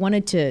here, but I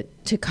wanted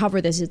to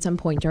cover this at some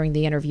point during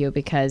the interview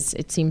because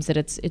it seems that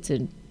it's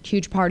a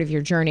huge part of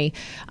your journey.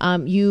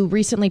 You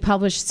recently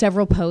published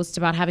several posts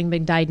about having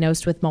been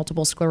diagnosed with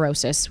multiple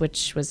sclerosis,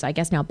 which was, I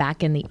guess, now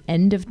back in the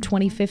end of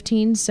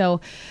 2015. So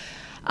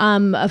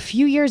a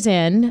few years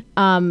in,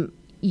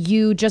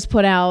 you just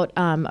put out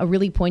a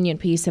really poignant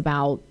piece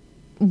about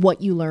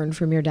what you learned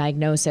from your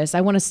diagnosis.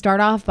 I want to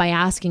start off by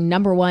asking,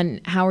 number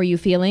one, how are you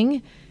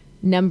feeling?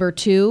 Number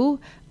two,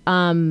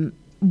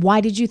 why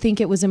did you think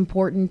it was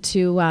important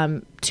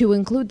to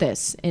include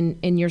this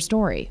in your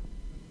story?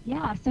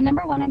 Yeah, so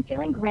number one, I'm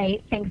feeling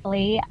great,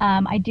 thankfully.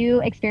 I do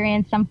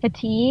experience some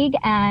fatigue,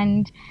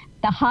 and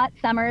the hot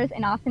summers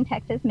in Austin,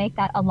 Texas make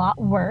that a lot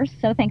worse.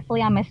 So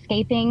thankfully, I'm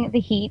escaping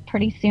the heat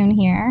pretty soon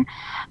here.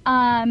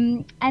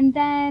 And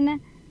then,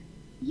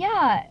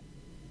 yeah,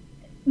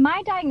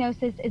 my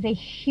diagnosis is a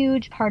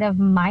huge part of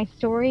my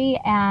story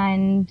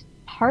and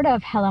part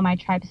of Hello My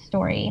Tribe's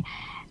story.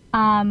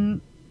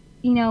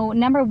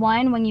 Number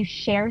one, when you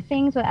share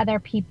things with other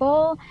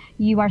people,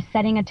 you are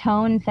setting a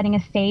tone, setting a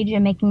stage,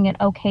 and making it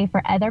okay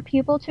for other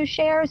people to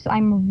share. So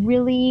I'm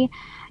really,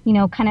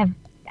 kind of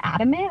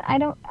adamant,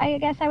 I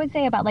guess I would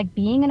say, about like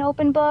being an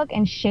open book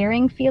and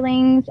sharing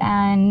feelings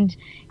and,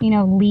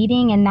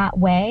 leading in that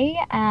way.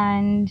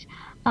 And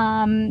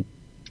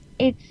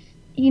it's,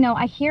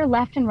 I hear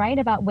left and right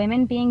about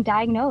women being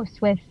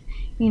diagnosed with,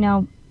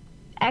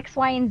 X,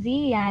 Y, and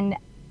Z, and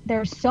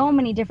there's so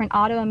many different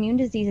autoimmune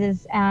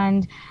diseases,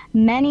 and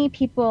many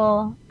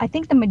people, I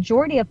think the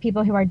majority of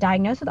people who are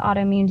diagnosed with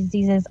autoimmune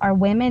diseases are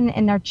women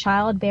in their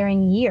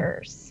childbearing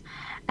years.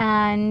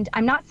 And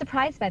I'm not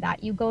surprised by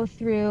that. You go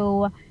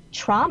through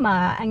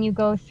trauma and you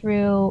go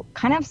through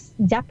kind of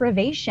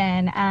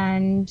deprivation.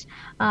 And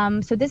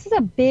so this is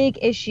a big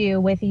issue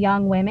with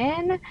young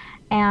women.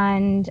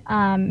 And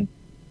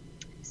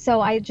so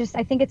I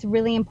think it's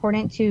really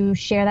important to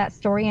share that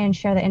story and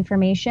share the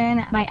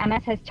information. My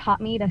MS has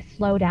taught me to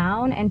slow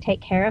down and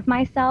take care of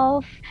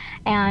myself,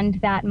 and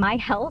that my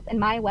health and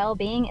my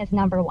well-being is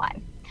number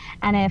one.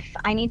 And if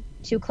I need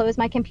to close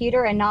my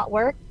computer and not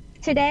work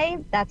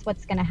today, that's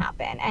what's going to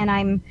happen. And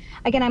I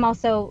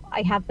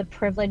have the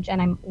privilege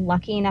and I'm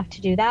lucky enough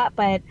to do that,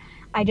 but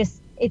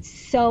it's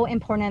so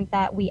important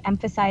that we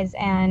emphasize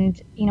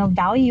and,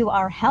 value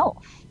our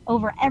health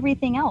over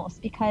everything else,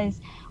 because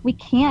we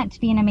can't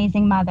be an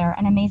amazing mother,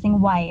 an amazing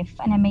wife,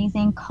 an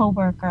amazing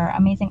coworker,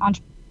 amazing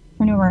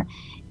entrepreneur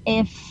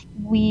if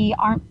we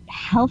aren't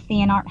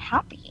healthy and aren't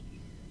happy.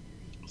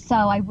 So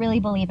I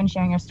really believe in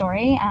sharing your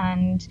story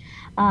and,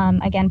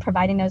 again,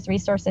 providing those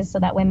resources so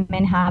that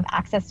women have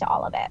access to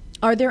all of it.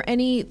 Are there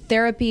any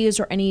therapies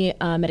or any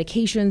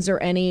medications or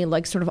any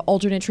like sort of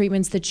alternate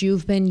treatments that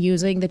you've been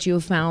using that you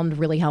have found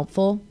really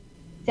helpful?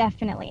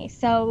 Definitely.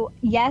 So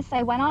yes,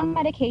 I went on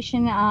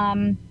medication,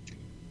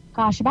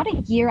 about a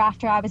year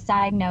after I was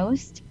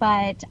diagnosed,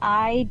 but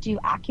I do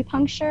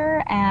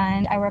acupuncture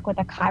and I work with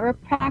a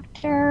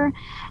chiropractor,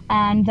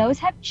 and those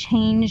have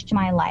changed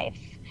my life.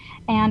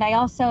 And I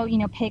also,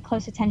 pay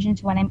close attention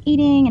to what I'm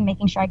eating and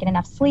making sure I get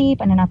enough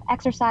sleep and enough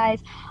exercise.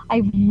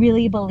 I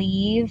really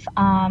believe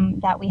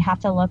that we have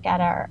to look at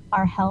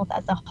our health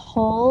as a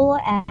whole.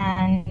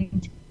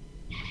 And,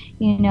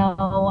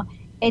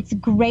 it's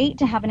great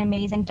to have an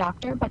amazing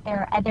doctor, but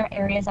there are other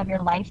areas of your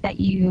life that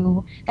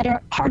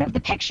are part of the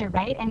picture,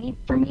 right? And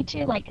for me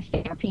too, like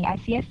therapy, I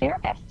see a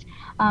therapist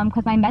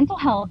because my mental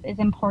health is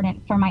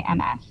important for my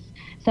MS.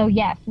 So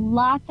yes,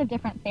 lots of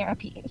different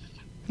therapies.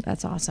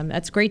 That's awesome.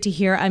 That's great to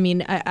hear. I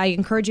mean, I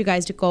encourage you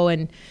guys to go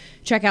and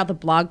check out the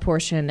blog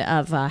portion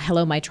of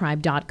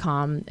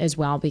hellomytribe.com as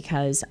well,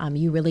 because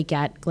you really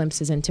get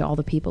glimpses into all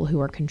the people who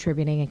are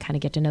contributing and kind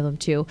of get to know them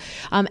too.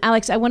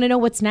 Alex, I want to know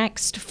what's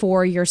next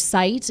for your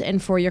site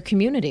and for your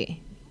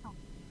community.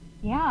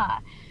 Yeah.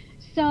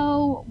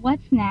 So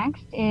what's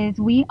next is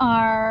we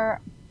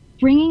are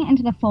bringing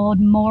into the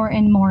fold more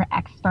and more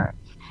experts.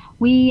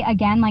 We,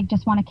 again,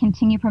 just want to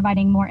continue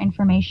providing more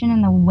information,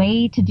 and the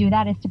way to do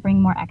that is to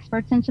bring more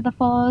experts into the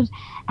fold,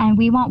 and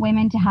we want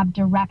women to have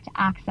direct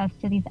access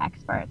to these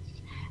experts.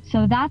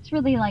 So that's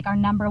really our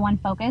number one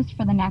focus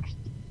for the next,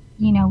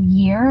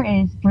 year,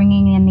 is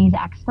bringing in these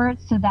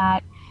experts so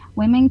that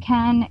women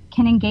can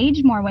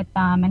engage more with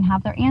them and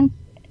have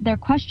their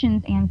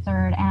questions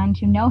answered, and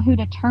to know who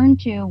to turn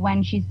to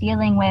when she's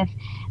dealing with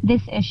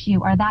this issue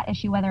or that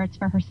issue, whether it's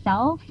for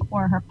herself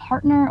or her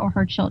partner or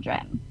her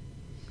children.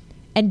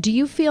 And do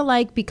you feel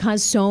like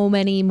because so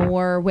many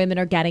more women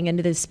are getting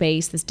into this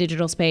space, this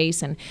digital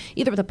space, and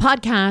either with a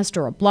podcast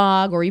or a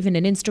blog or even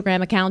an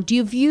Instagram account, do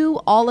you view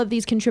all of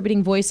these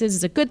contributing voices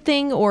as a good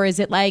thing? Or is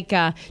it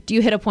do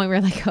you hit a point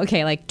where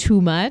okay,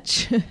 too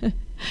much?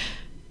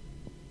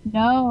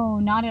 No,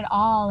 not at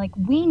all.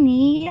 We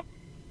need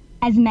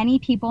as many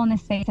people in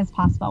this space as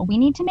possible. We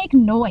need to make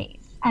noise.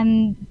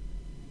 And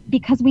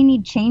because we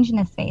need change in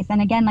this space.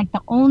 And again, like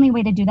the only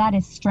way to do that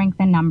is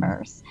strength in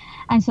numbers.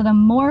 And so the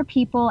more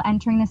people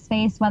entering the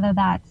space, whether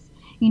that's,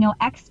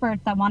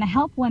 experts that want to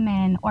help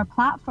women, or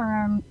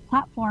platforms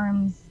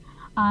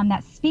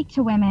that speak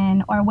to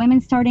women, or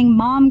women starting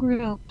mom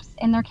groups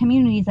in their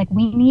communities, like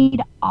we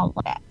need all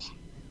of it.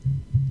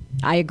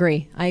 I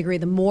agree.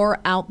 The more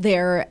out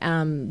there,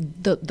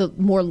 the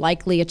more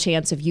likely a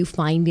chance of you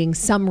finding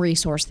some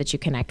resource that you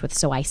connect with.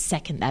 So I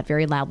second that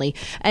very loudly.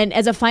 And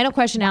as a final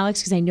question, Alex,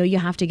 because I know you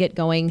have to get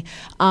going,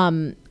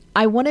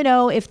 I want to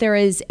know if there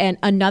is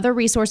another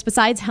resource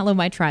besides Hello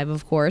My Tribe,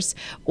 of course,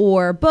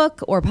 or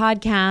book or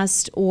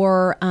podcast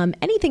or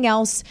anything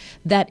else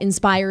that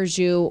inspires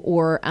you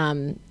or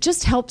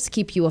just helps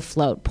keep you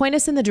afloat. Point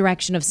us in the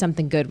direction of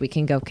something good we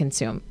can go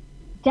consume.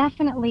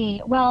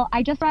 Definitely. Well,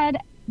 I just read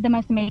the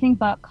most amazing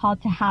book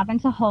called To Have and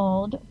to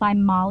Hold by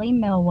Molly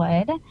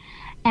Millwood.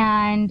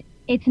 And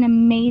it's an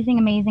amazing,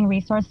 amazing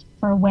resource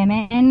for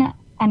women.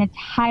 And it's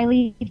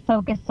highly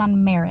focused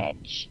on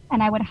marriage.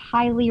 And I would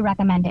highly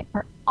recommend it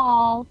for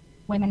all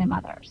women and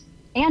mothers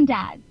and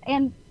dads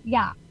and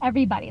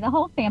everybody. The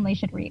whole family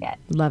should read it.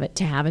 Love it.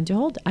 To Have and to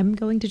Hold. I'm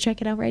going to check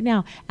it out right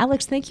now.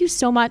 Alex, thank you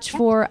so much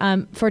for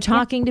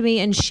talking to me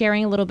and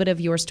sharing a little bit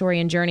of your story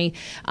and journey.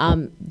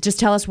 Just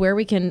tell us where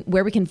we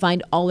can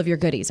find all of your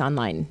goodies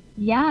online.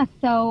 Yeah,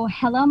 so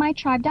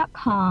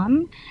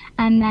hellomytribe.com.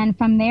 And then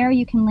from there,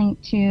 you can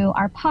link to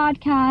our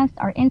podcast,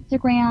 our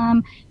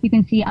Instagram. You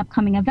can see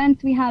upcoming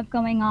events we have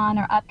going on,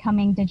 our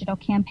upcoming digital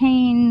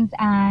campaigns.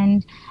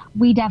 And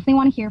we definitely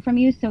want to hear from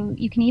you. So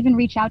you can even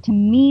reach out to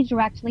me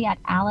directly at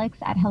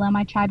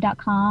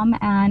alex@hellomytribe.com.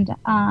 And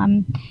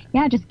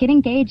just get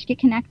engaged, get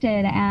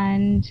connected.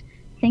 And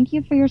thank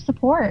you for your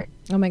support.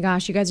 Oh my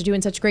gosh, you guys are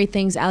doing such great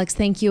things. Alex,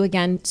 thank you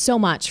again so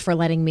much for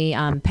letting me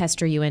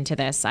pester you into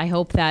this. I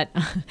hope that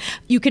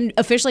you can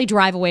officially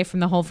drive away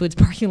from the Whole Foods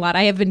parking lot.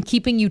 I have been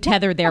keeping you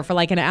tethered there for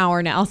like an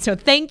hour now. So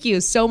thank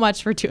you so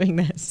much for doing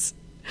this.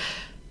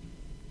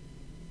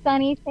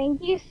 Sunny,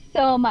 thank you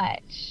so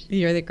much.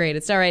 You're the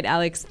greatest. All right,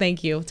 Alex,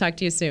 thank you. Talk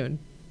to you soon.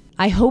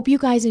 I hope you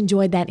guys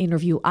enjoyed that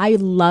interview. I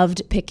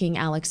loved picking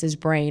Alex's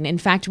brain. In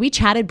fact, we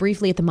chatted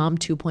briefly at the Mom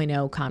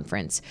 2.0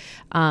 conference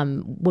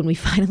when we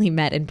finally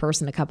met in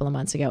person a couple of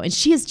months ago. And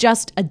she is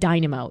just a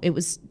dynamo. It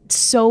was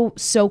so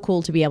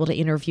cool to be able to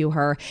interview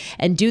her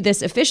and do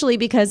this officially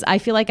because I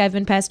feel like I've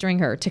been pestering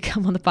her to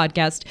come on the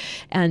podcast.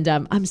 And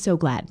I'm so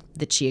glad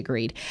that she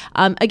agreed.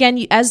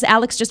 Again, as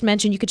Alex just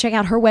mentioned, you can check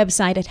out her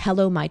website at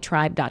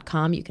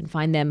hellomytribe.com. You can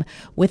find them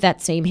with that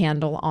same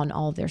handle on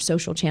all of their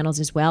social channels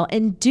as well.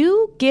 And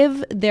do give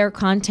their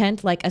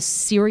content like a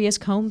serious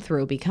comb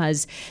through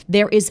because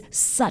there is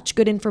such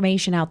good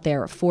information out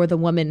there for the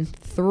woman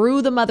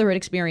through the motherhood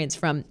experience,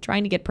 from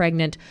trying to get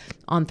pregnant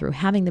on through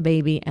having the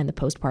baby and the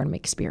postpartum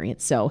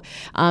experience. So,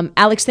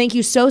 Alex, thank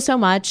you so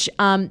much.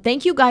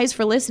 Thank you guys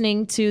for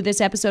listening to this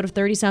episode of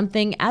 30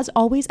 Something. As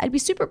always, I'd be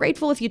super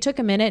grateful if you took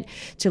a minute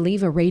to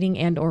leave a rating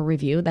and or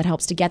review. That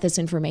helps to get this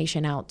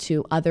information out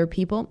to other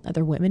people,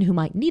 other women who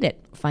might need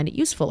it, find it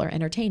useful or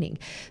entertaining.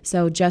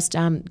 So just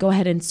go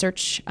ahead and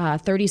search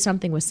 30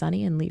 Something with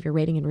Sunny and leave your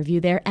rating and review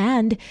there.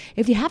 And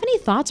if you have any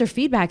thoughts or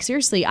feedback,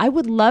 seriously, I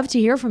would love to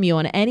hear from you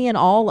on any and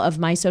all of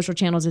my social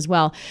channels as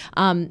well.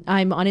 I'm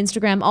on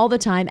Instagram all the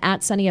time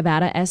at Sunny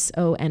Abatta,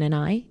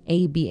 SonniAbatta.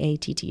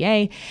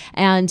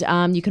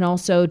 And you can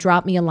also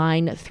drop me a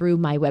line through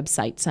my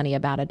website,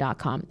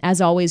 sunnyabatta.com.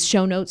 As always,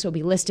 show notes will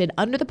be listed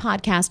under the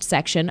podcast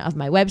section of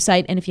my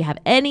website. And if you have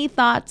any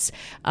thoughts,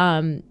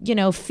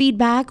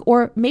 feedback,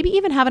 or maybe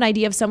even have an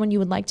idea of someone you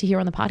would like to hear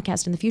on the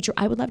podcast in the future,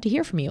 I would love to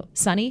hear from you.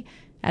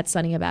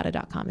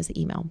 Sunny@sunnyabatta.com is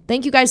the email.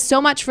 Thank you guys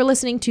so much for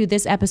listening to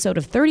this episode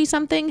of 30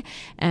 Something,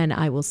 and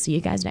I will see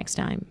you guys next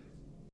time.